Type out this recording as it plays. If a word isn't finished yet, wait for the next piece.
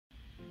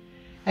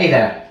Hey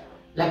there,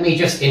 let me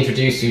just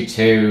introduce you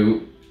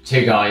to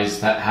two guys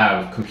that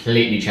have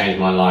completely changed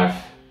my life.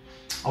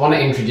 I want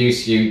to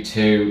introduce you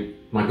to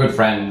my good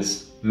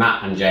friends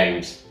Matt and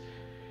James.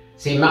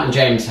 See, Matt and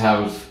James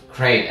have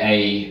created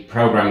a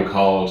program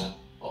called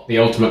the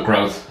Ultimate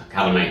Growth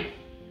Academy,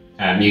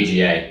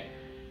 UGA,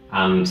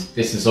 and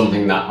this is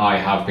something that I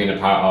have been a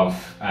part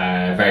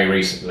of very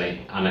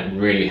recently, and it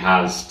really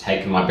has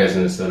taken my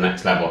business to the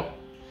next level.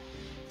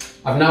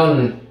 I've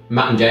known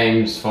Matt and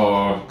James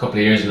for a couple of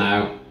years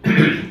now.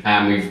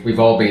 We've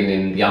all been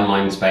in the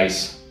online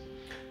space,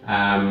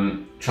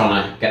 trying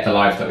to get the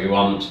life that we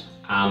want,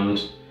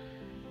 and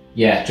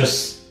yeah,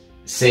 just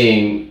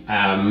seeing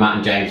Matt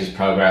and James's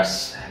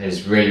progress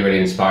has really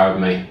inspired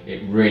me.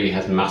 It really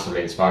has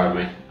massively inspired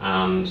me,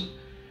 and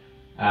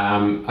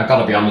I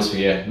got to be honest with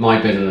you, my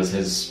business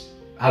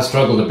has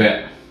struggled a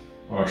bit,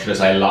 or should I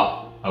say a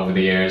lot, over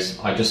the years.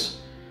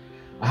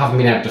 I haven't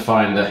been able to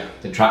find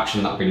the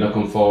traction that I've been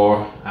looking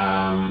for,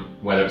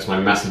 whether it's my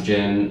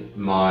messaging,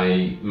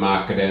 my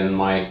marketing,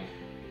 my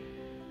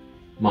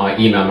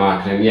email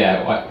marketing.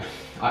 Yeah,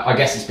 I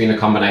guess it's been a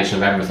combination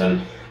of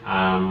everything.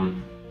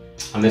 And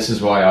this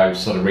is why I've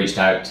sort of reached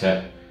out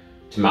to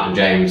Matt and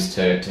James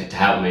to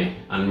help me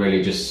and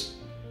really just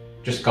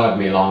guide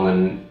me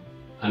along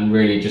and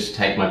really just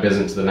take my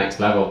business to the next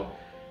level.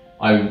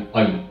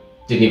 I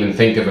didn't even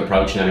think of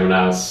approaching anyone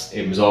else.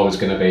 It was always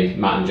going to be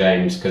Matt and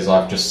James, because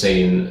I've just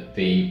seen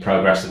the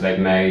progress that they've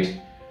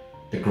made,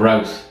 the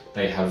growth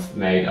they have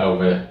made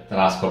over the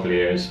last couple of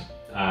years,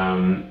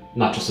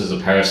 not just as a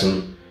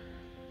person,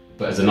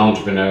 but as an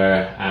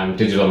entrepreneur and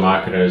digital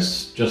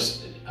marketers,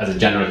 just as a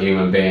general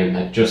human being.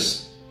 They're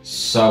just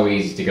so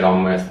easy to get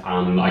on with,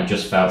 and I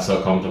just felt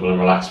so comfortable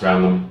and relaxed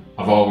around them.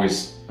 I've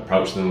always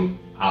approached them,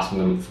 asking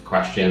them for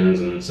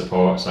questions and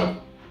support. So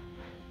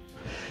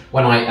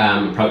when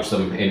I approached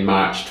them in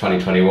March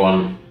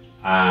 2021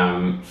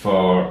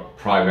 for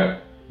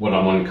private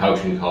one-on-one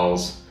coaching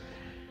calls,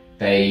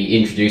 they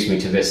introduced me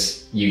to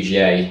this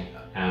UGA,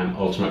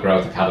 Ultimate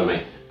Growth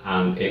Academy,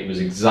 and it was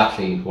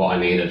exactly what I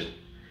needed.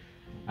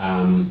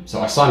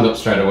 So I signed up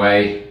straight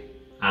away,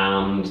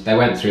 and they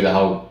went through the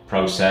whole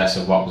process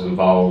of what was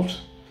involved.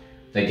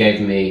 They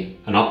gave me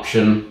an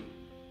option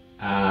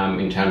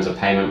in terms of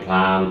payment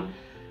plan,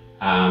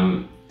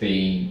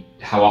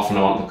 how often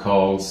I want the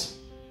calls.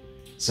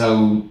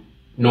 So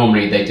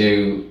normally they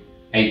do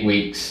 8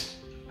 weeks,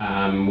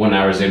 1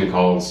 hour Zoom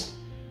calls,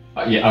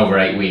 over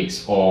 8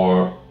 weeks,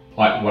 or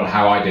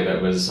how I did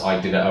it was I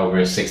did it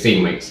over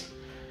 16 weeks.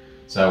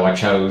 So I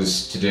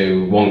chose to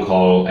do 1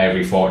 call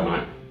every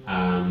fortnight.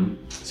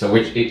 So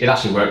it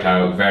actually worked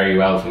out very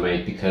well for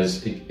me,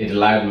 because it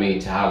allowed me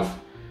to have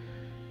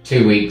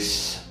 2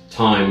 weeks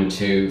time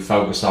to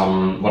focus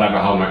on whatever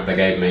homework they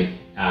gave me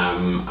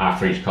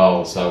after each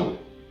call. So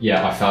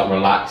yeah, I felt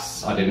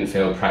relaxed. I didn't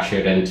feel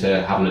pressured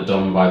into having it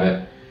done by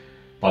the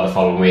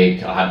following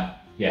week. I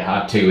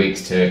had 2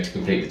 weeks to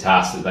complete the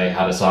task that they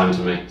had assigned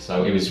to me.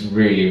 So it was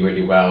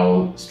really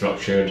well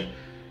structured.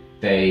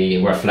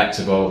 They were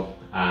flexible.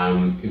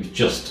 It was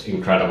just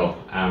incredible.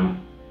 I'm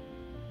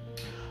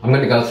going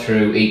to go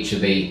through each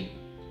of the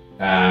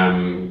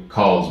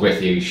calls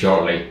with you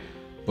shortly,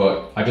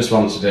 but I just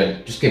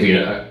wanted to give you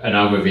an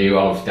overview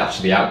of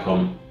the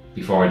outcome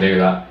before I do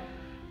that.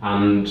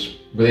 And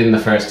within the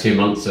first 2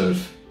 months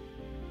of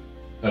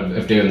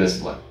doing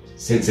this,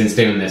 since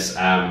doing this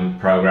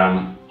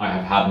program, I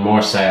have had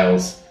more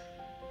sales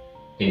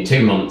in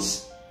 2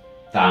 months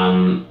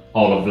than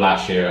all of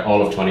last year,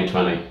 all of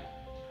 2020.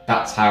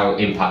 That's how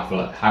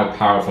impactful, how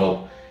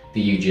powerful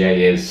the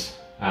UGA is,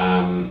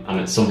 and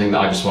it's something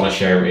that I just want to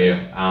share with you.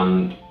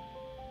 And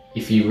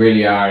if you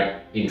really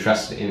are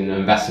interested in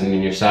investing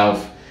in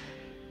yourself,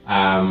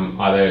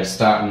 either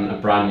starting a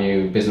brand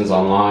new business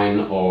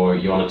online, or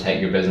you want to take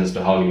your business to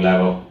a whole new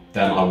level,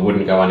 then I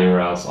wouldn't go anywhere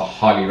else. I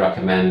highly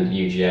recommend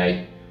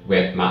UGA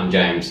with Matt and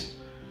James.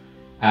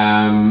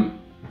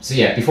 So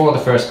yeah, before the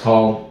first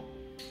call,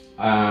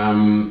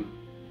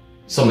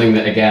 something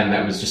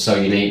that was just so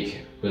unique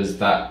was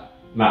that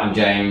Matt and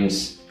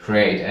James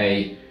created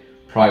a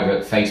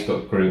private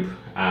Facebook group,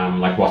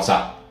 like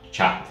WhatsApp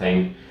chat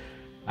thing.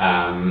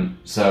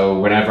 So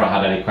whenever I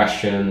had any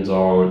questions,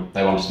 or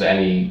they wanted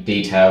any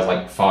details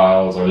like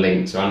files or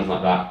links or anything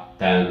like that,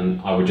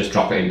 then I would just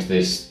drop it into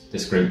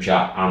this group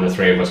chat, and the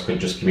 3 of us could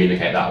just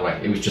communicate that way.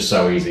 It was just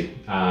so easy.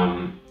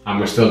 And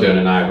we're still doing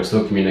it now. We're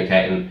still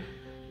communicating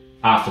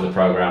after the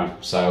program.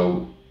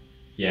 So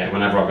yeah,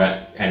 whenever I've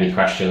got any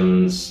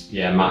questions,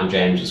 yeah, Matt and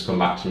James just come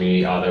back to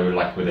me, either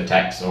like with a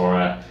text, or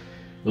a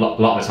lot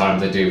of the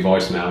times they do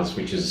voicemails,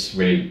 which is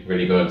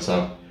really good.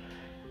 So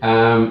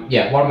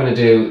yeah, what I'm going to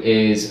do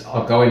is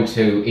I'll go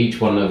into each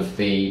one of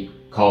the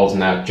calls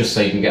now, just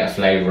so you can get a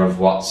flavour of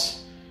what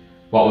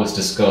was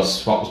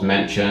discussed, what was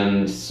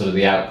mentioned, sort of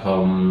the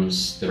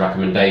outcomes, the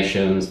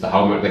recommendations, the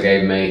homework they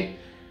gave me,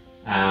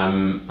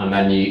 and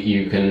then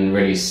you can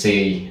really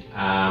see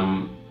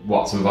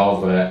what's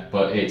involved with it.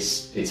 But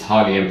it's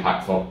highly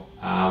impactful.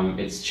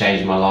 It's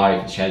changed my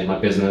life, it's changed my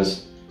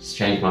business, it's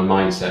changed my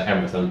mindset,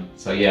 everything.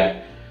 So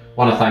yeah,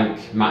 want to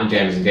thank Matt and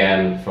James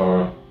again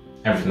for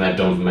everything they've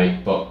done for me.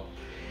 But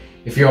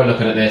if you're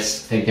looking at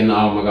this thinking,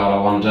 oh my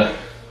god,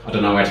 I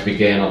don't know where to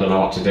begin, I don't know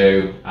what to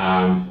do,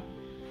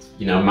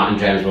 you know, Matt and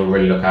James will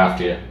really look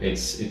after you.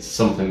 It's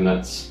something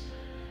that's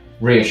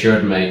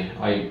reassured me.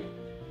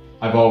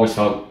 I've always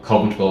felt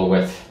comfortable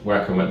with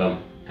working with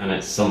them, and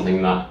it's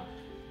something that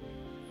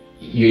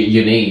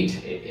you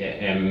need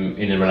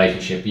in a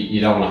relationship.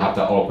 You don't want to have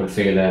that awkward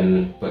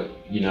feeling, but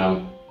you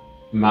know,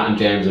 Matt and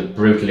James are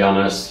brutally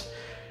honest.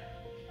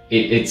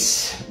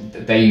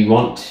 They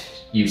want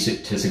you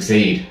to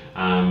succeed,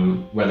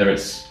 whether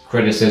it's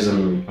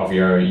criticism of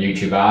your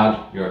YouTube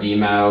ad, your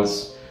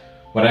emails,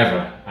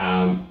 whatever.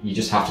 You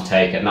just have to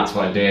take it, and that's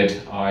what I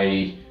did.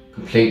 I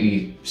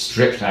completely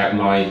stripped out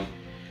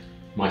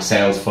my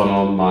sales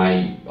funnel,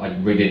 I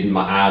redid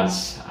my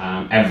ads,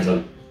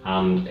 everything,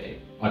 and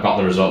I got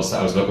the results that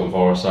I was looking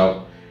for.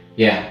 So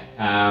yeah,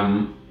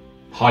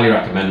 highly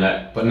recommend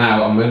it. But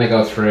now I'm going to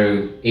go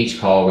through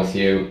each call with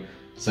you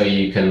so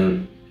you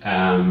can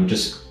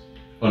just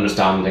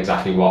understand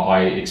exactly what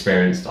I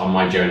experienced on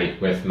my journey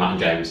with Matt and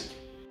James.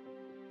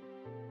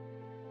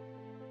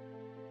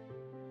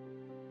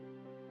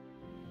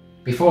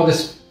 Before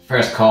this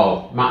first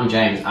call, Matt and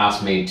James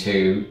asked me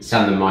to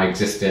send them my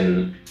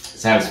existing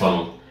sales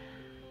funnel.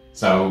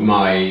 So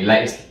my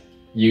latest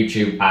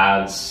YouTube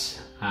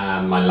ads,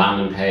 my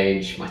landing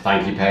page, my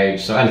thank you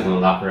page, so anything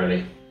like that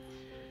really.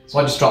 So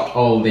I just dropped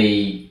all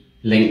the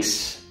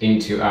links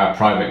into our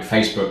private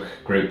Facebook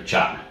group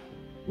chat,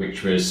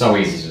 which was so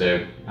easy to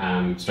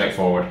do,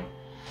 straightforward.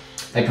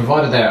 They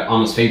provided their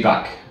honest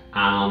feedback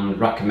and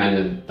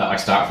recommended that I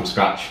start from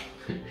scratch,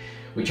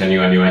 which I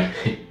knew anyway.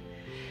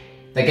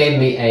 They gave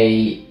me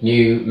a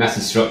new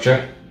message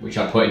structure, which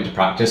I put into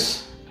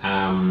practice.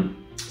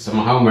 So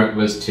my homework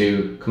was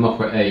to come up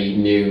with a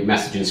new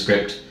messaging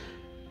script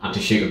and to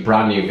shoot a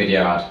brand new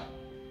video ad.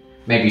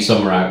 Maybe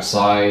somewhere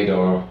outside,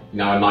 or you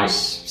know, a nice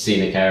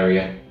scenic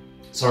area.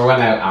 So I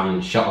went out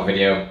and shot a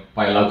video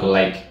by a local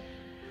lake,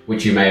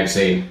 which you may have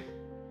seen.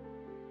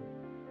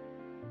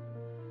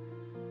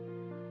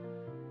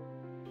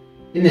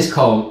 In this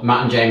call,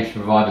 Matt and James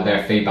provided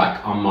their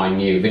feedback on my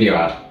new video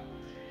ad.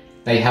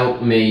 They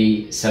helped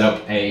me set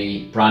up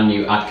a brand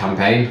new ad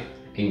campaign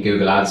in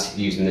Google Ads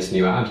using this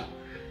new ad.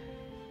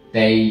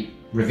 They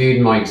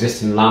reviewed my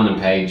existing landing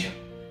page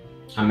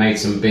and made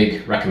some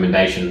big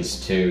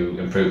recommendations to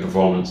improve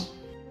performance.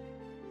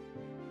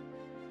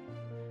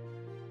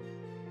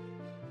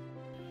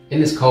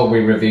 In this call, we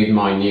reviewed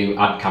my new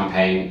ad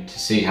campaign to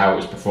see how it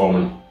was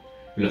performing.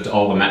 We looked at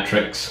all the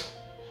metrics.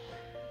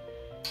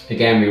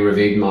 Again, we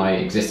reviewed my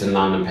existing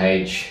landing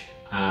page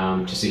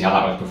to see how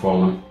that was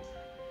performing.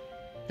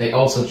 They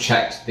also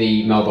checked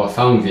the mobile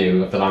phone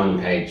view of the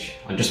landing page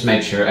and just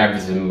made sure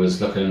everything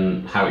was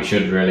looking how it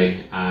should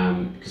really,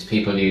 because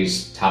people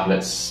use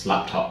tablets,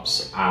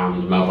 laptops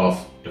and mobile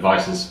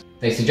devices.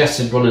 They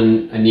suggested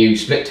running a new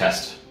split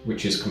test,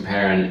 which is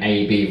comparing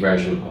A/B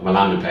version of my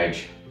landing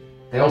page.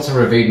 They also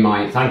reviewed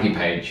my thank you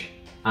page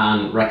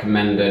and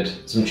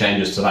recommended some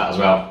changes to that as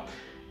well,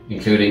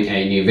 including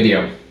a new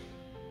video.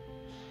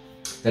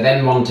 They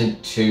then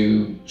wanted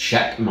to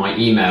check my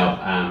email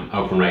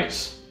open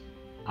rates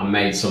and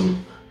made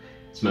some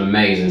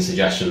amazing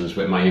suggestions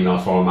with my email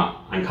format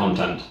and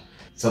content.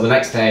 So the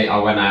next day I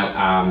went out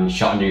and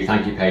shot a new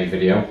thank you page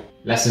video.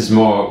 Less is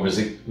more was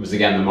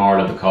again the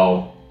moral of the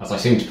call, as I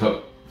seemed to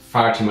put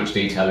far too much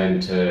detail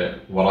into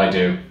what I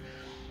do.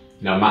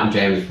 You know, Matt and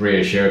James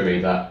reassured me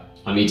that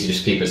I need to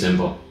just keep it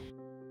simple.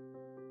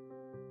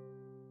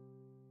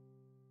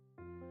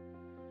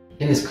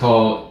 In this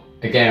call,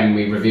 again,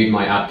 we reviewed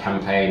my ad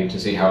campaign to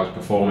see how it was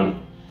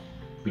performing.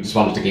 We just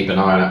wanted to keep an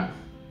eye on it.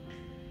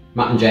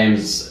 Matt and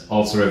James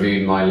also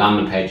reviewed my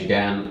landing page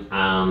again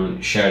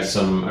and shared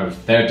some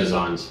of their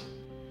designs.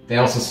 They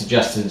also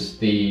suggested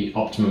the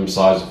optimum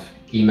size of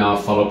email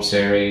follow-up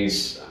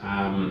series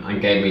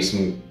and gave me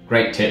some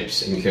great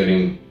tips,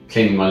 including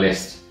cleaning my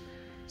list,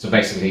 so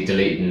basically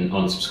deleting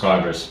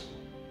unsubscribers.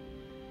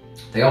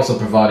 They also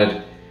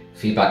provided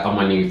feedback on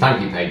my new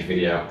thank you page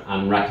video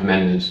and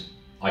recommended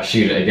I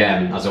shoot it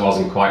again as it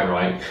wasn't quite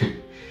right.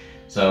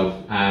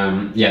 So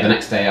yeah, the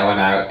next day I went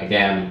out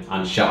again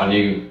and shot a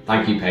new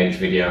thank you page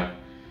video.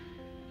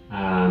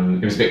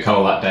 It was a bit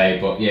cold that day,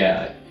 but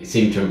yeah, it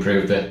seemed to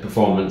improve the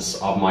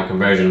performance of my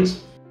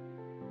conversions.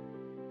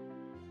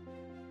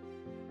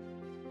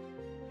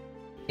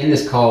 In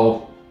this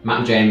call, Matt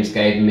and James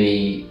gave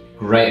me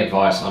great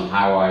advice on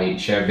how I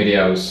share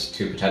videos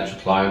to potential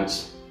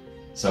clients,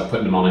 so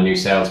putting them on a new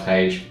sales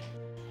page.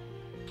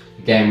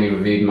 Again, we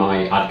reviewed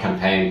my ad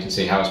campaign to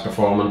see how it's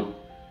performing.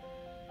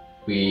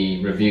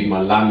 We reviewed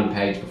my landing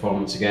page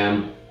performance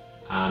again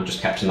and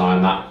just kept an eye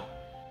on that.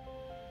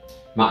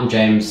 Matt and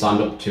James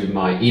signed up to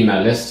my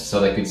email list so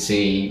they could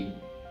see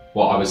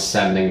what I was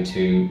sending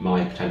to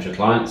my potential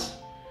clients.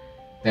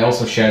 They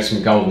also shared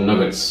some golden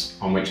nuggets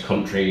on which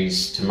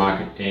countries to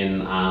market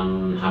in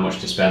and how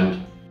much to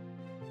spend.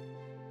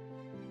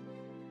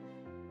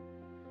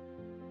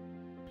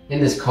 In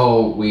this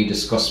call, we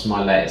discussed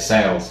my latest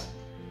sales.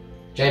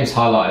 James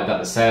highlighted that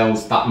the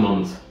sales that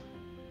month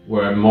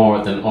were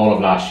more than all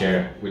of last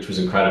year, which was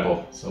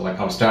incredible. So like,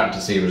 I'm starting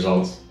to see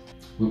results.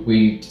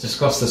 We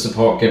discussed the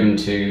support given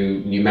to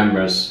new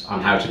members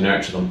and how to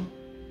nurture them.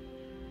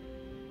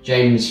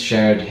 James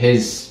shared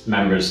his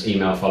members'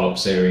 email follow-up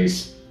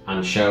series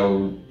and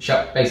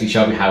basically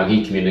showed me how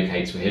he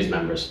communicates with his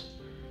members.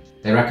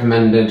 They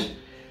recommended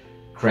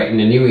creating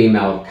a new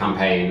email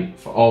campaign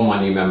for all my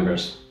new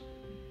members.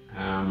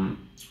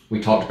 We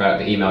talked about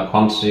the email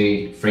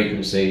quantity,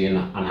 frequency, and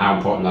how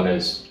important that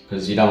is,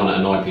 because you don't want to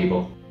annoy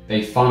people.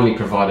 They finally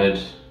provided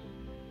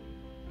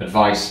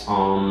advice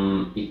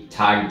on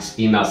tags,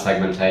 email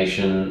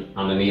segmentation,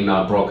 and an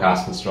email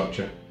broadcasting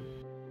structure.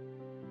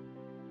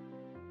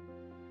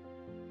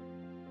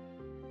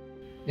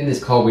 In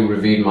this call, we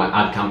reviewed my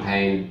ad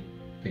campaign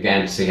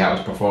again to see how it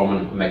was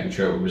performing and making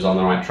sure it was on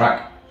the right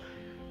track.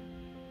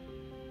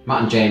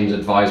 Matt and James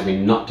advised me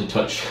not to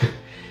touch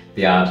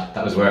the ad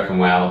that was working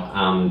well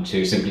and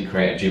to simply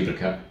create a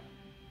duplicate.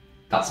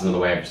 That's another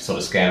way of sort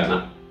of scaling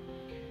it.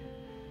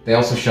 They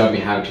also showed me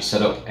how to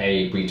set up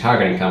a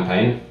retargeting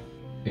campaign.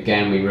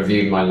 Again, we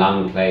reviewed my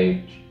landing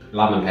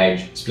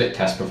page split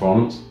test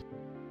performance.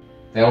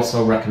 They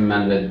also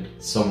recommended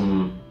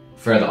some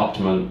further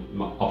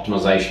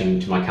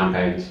optimization to my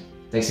campaigns.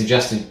 They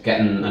suggested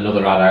getting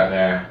another ad out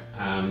there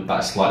that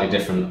is slightly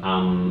different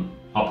and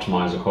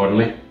optimized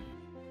accordingly.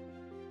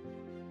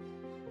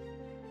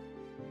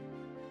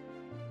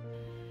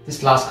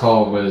 This last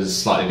call was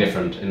slightly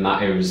different in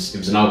that it was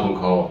an open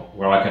call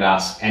where I could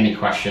ask any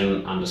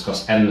question and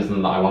discuss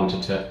anything that I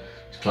wanted to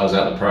close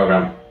out the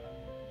program.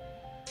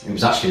 It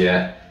was actually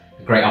a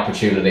great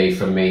opportunity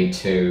for me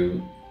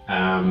to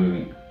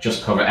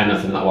just cover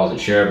anything that I wasn't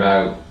sure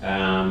about.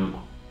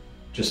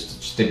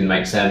 Just didn't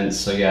make sense.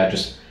 So yeah,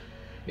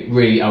 it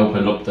really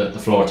opened up the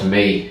floor to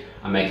me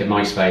and make it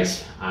my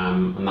space.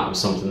 And that was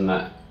something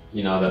that,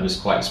 that was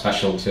quite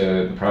special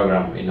to the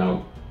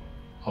program.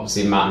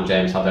 Obviously Matt and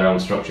James had their own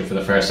structure for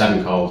the first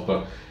 7 calls,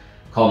 but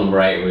call number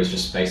 8 was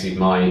just basically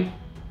my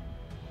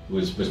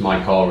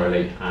call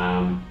really.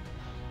 I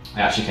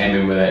actually came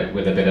in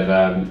with a bit of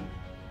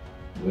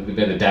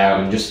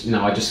doubt, and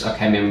I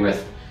came in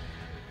with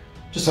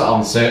just sort of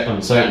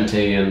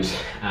uncertainty,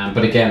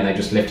 but again they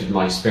just lifted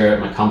my spirit,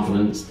 my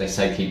confidence. They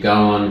said keep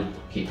going,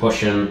 keep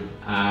pushing.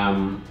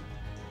 I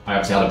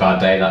obviously had a bad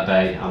day that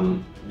day,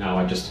 and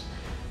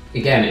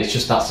again it's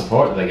just that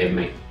support that they give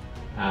me.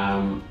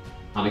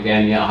 And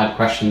again, I had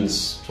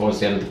questions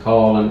towards the end of the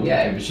call, and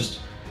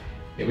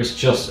it was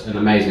just an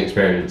amazing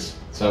experience.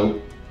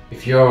 So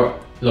if you're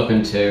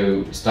looking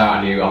to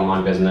start a new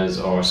online business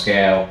or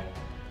scale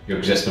your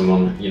existing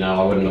one,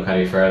 I wouldn't look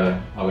any further.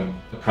 I would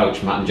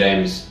approach Matt and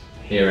James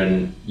here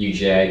in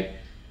UGA,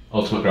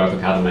 Ultimate Growth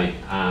Academy,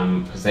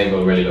 because they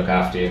will really look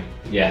after you.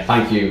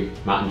 Thank you,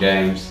 Matt and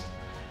James.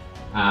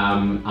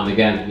 And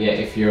again,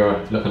 if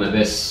you're looking at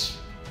this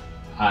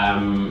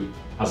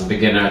as a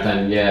beginner,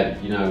 then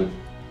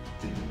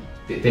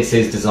this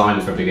is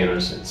designed for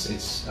beginners.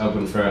 It's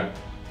open for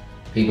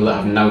people that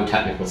have no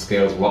technical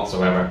skills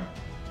whatsoever.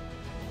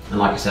 And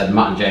like I said,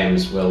 Matt and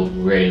James will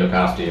really look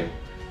after you.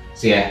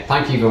 So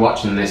thank you for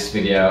watching this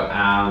video,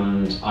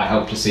 and I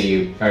hope to see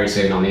you very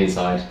soon on the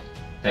inside.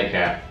 Take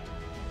care.